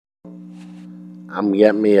I'm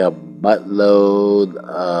getting me a buttload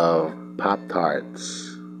of Pop-Tarts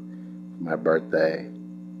for my birthday.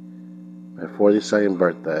 My 42nd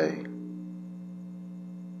birthday.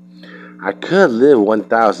 I could live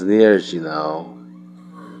 1,000 years,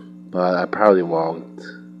 but I probably won't.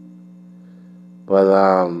 But,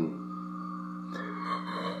 I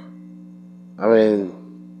mean,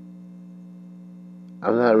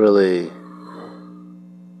 I'm not really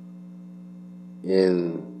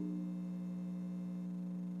into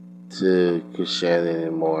Christianity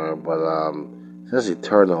anymore, but, it says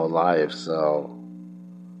eternal life, so,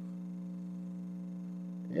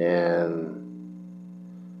 and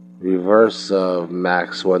reverse of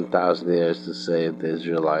max 1,000 years to save the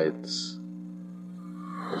Israelites.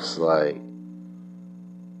 It's like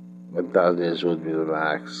 1,000 years would be the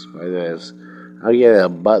max. But anyways, I'm getting a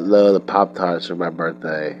buttload of Pop-Tarts for my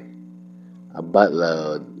birthday. A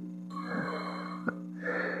buttload.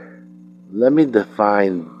 Let me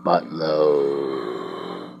define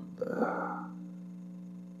buttload.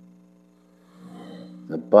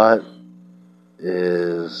 The butt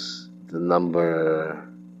is the number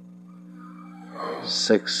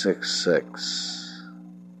 666.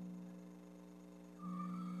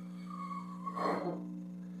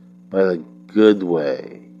 But a good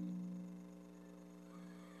way.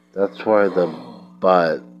 That's why the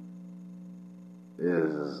butt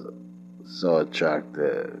is so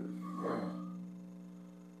attractive.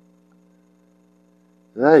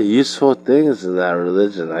 There are useful things in that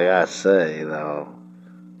religion, I gotta say,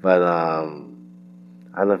 But I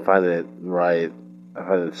don't find it right. I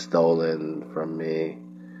find it stolen from me.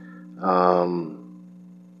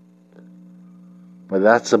 But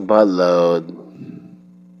that's a buttload.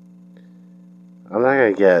 I'm not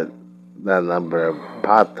gonna get that number of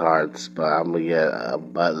Pop-Tarts, but I'm gonna get a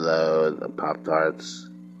buttload of Pop-Tarts.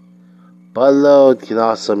 Buttload can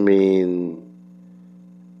also mean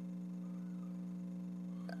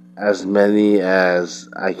as many as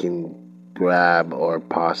I can grab or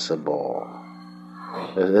possible.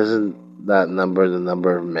 Isn't that number the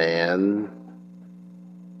number of man?